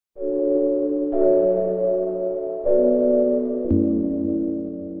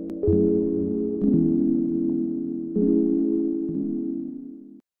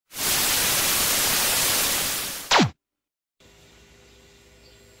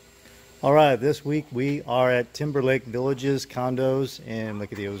All right, this week we are at Timberlake Villages condos in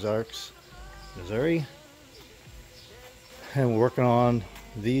look at the Ozarks, Missouri. And we're working on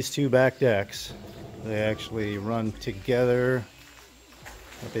these two back decks. They actually run together.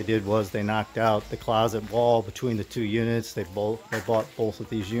 What they did was they knocked out the closet wall between the two units. They bought both of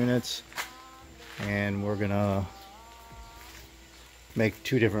these units, and we're gonna make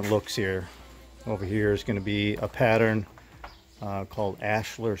two different looks here. Over here is going to be a pattern called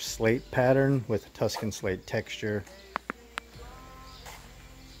Ashlar Slate pattern with Tuscan slate texture.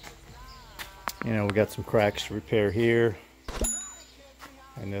 You know, we got some cracks to repair here,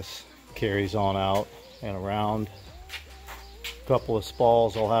 and this carries on out and around. A couple of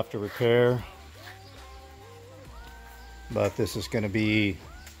spalls I'll have to repair, but this is going to be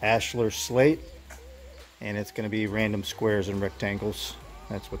Ashlar Slate, and it's going to be random squares and rectangles.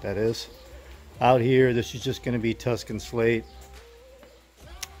 That's what that is. Out here, this is just going to be Tuscan slate,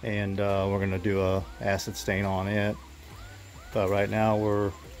 and we're going to do a acid stain on it. But right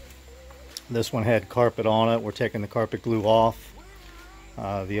now this one had carpet on it. We're taking the carpet glue off.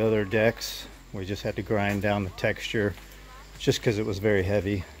 The other decks, we just had to grind down the texture just because it was very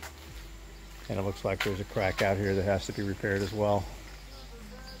heavy, and it looks like there's a crack out here that has to be repaired as well.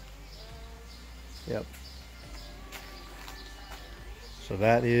 Yep. So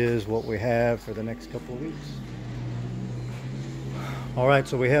that is what we have for the next couple of weeks. All right,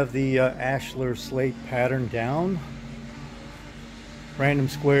 so we have the Ashlar Slate pattern down. Random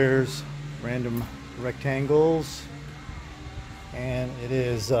squares, random rectangles, and it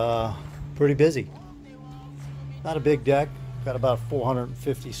is pretty busy. Not a big deck, got about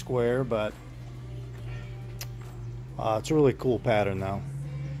 450 square, but it's a really cool pattern though.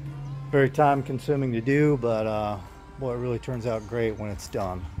 Very time consuming to do, but boy, it really turns out great when it's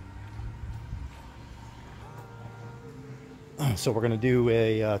done. So we're going to do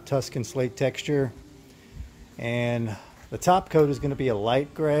a Tuscan slate texture, and the top coat is going to be a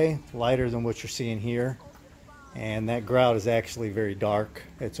light gray, lighter than what you're seeing here, and that grout is actually very dark.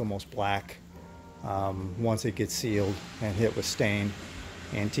 It's almost black once it gets sealed and hit with stain,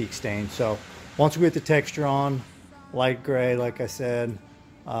 antique stain. So once we get the texture on, light gray like I said,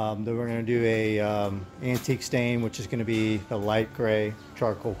 then we're going to do a antique stain, which is going to be the light gray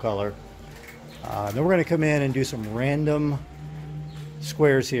charcoal color. Then we're going to come in and do some random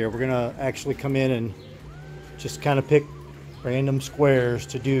squares here. We're going to actually come in and just kind of pick random squares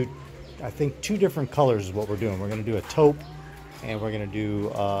to do, I think, two different colors is what we're doing. We're going to do a taupe, and we're going to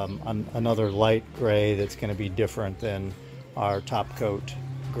do another light gray that's going to be different than our top coat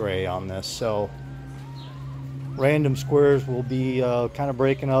gray on this. So random squares will be kind of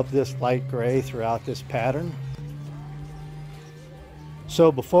breaking up this light gray throughout this pattern.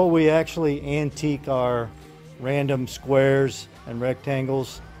 So before we actually antique our random squares and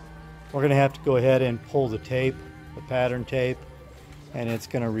rectangles, we're going to have to go ahead and pull the tape, the pattern tape, and it's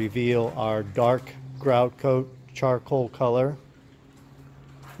going to reveal our dark grout coat charcoal color,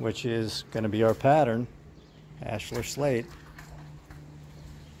 which is going to be our pattern, Ashlar Slate.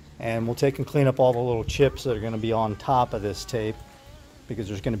 And we'll take and clean up all the little chips that are going to be on top of this tape, because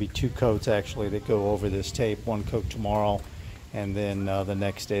there's going to be two coats actually that go over this tape. One coat tomorrow, and then the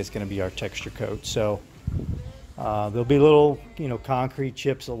next day is going to be our texture coat. So there'll be little, you know, concrete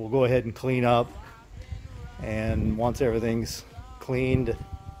chips that we'll go ahead and clean up. And once everything's cleaned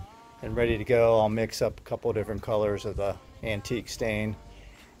and ready to go, I'll mix up a couple of different colors of the antique stain,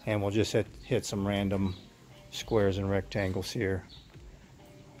 and we'll just hit some random squares and rectangles here.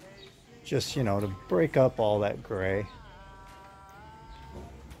 Just, you know, to break up all that gray.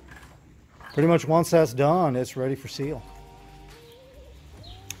 Pretty much once that's done, it's ready for seal.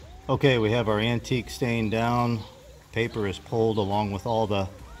 Okay, we have our antique stain down. Paper is pulled along with all the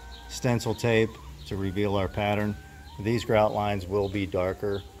stencil tape to reveal our pattern. These grout lines will be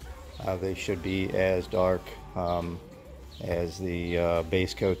darker. They should be as dark as the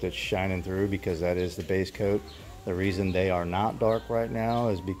base coat that's shining through, because that is the base coat. The reason they are not dark right now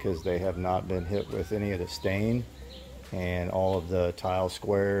is because they have not been hit with any of the stain, and all of the tile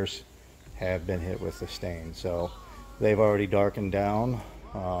squares have been hit with the stain. So they've already darkened down.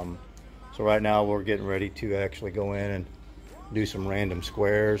 So right now we're getting ready to actually go in and do some random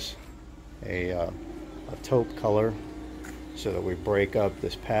squares, a taupe color, so that we break up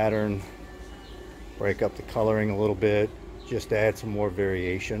this pattern, break up the coloring a little bit, just to add some more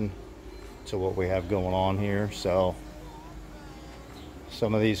variation to what we have going on here. So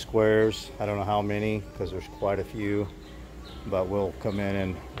some of these squares, I don't know how many because there's quite a few, but we'll come in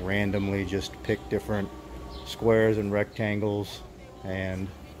and randomly just pick different squares and rectangles, and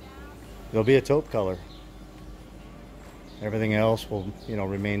there'll be a taupe color. Everything else will, you know,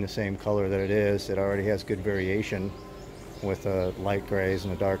 remain the same color that it is. It already has good variation with the light grays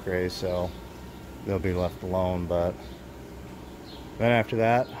and the dark grays, so they'll be left alone. But then after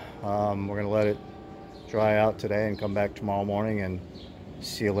that, we're going to let it dry out today and come back tomorrow morning and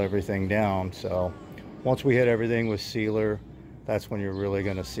seal everything down. So once we hit everything with sealer, that's when you're really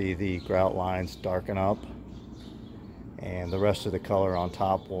going to see the grout lines darken up, and the rest of the color on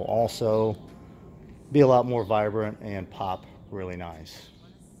top will also be a lot more vibrant and pop really nice.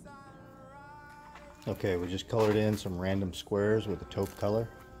 Okay, we just colored in some random squares with the taupe color,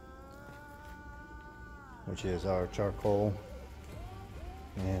 which is our charcoal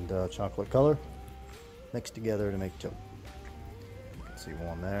and chocolate color mixed together to make taupe. You can see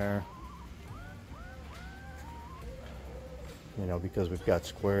one there. You know, because we've got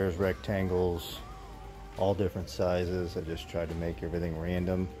squares, rectangles, all different sizes, I just tried to make everything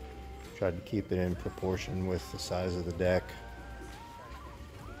random. Tried to keep it in proportion with the size of the deck.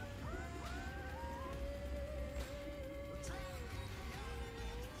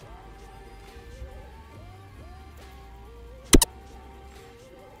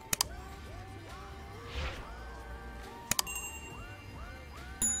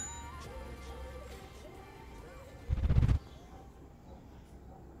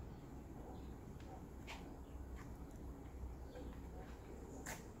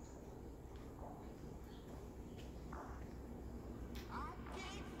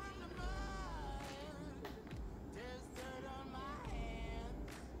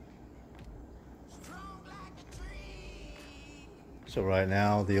 So right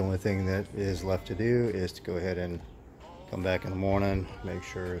now, the only thing that is left to do is to go ahead and come back in the morning, make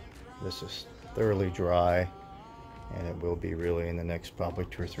sure this is thoroughly dry, and it will be really in the next probably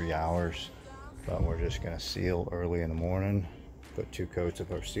 2 or 3 hours. But we're just going to seal early in the morning, put 2 coats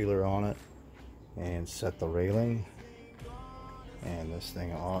of our sealer on it, and set the railing, and this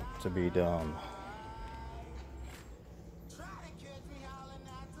thing ought to be done.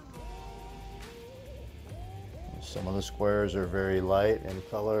 Some of the squares are very light in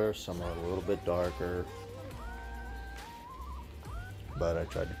color, some are a little bit darker, but I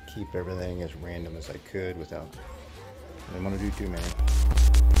tried to keep everything as random as I could without, I didn't want to do too many.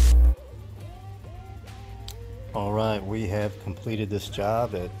 All right, we have completed this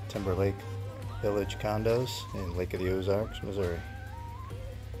job at Timberlake Village Condos in Lake of the Ozarks, Missouri.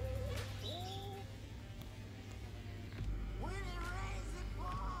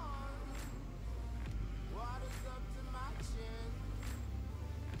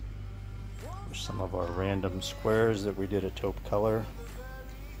 Some of our random squares that we did a taupe color,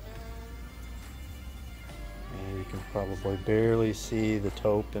 and you can probably barely see the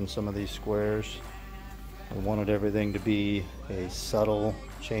taupe in some of these squares. I wanted everything to be a subtle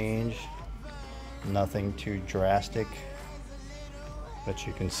change, nothing too drastic, but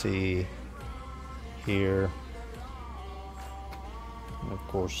you can see here, and of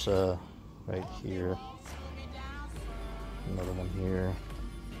course right here, another one here,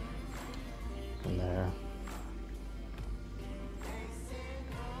 and there.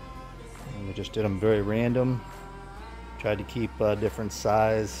 And we just did them very random. Tried to keep different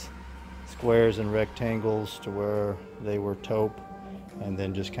size squares and rectangles to where they were taupe, and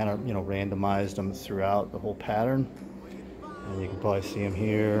then just kind of, you know, randomized them throughout the whole pattern. And you can probably see them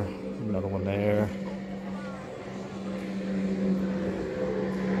here, another one there.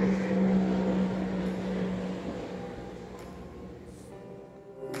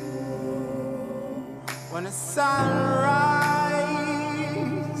 When the sun rises,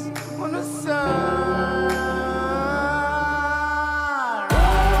 when the sun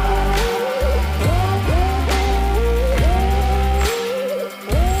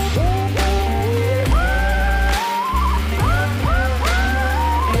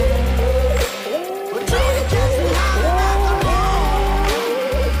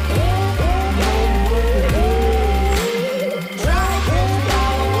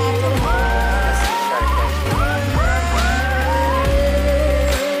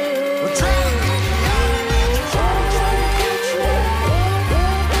we're trying to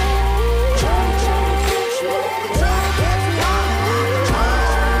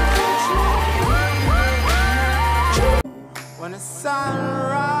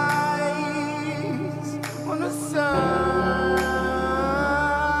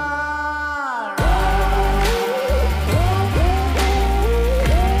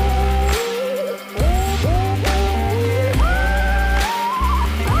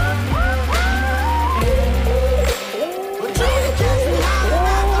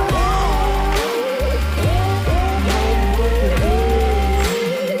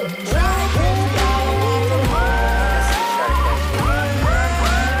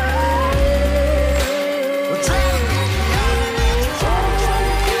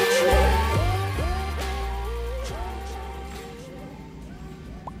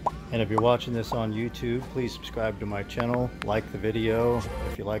you're watching this on YouTube, please subscribe to my channel, like the video.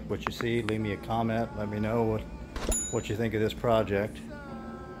 If you like what you see, leave me a comment. Let me know what you think of this project.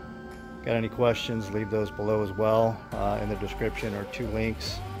 Got any questions, leave those below as well. In the description are 2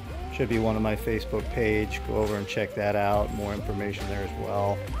 links. Should be one on my Facebook page. Go over and check that out. More information there as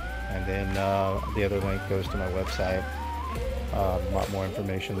well. And then the other link goes to my website. A lot more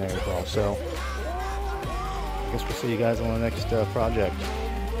information there as well. So I guess we'll see you guys on the next project.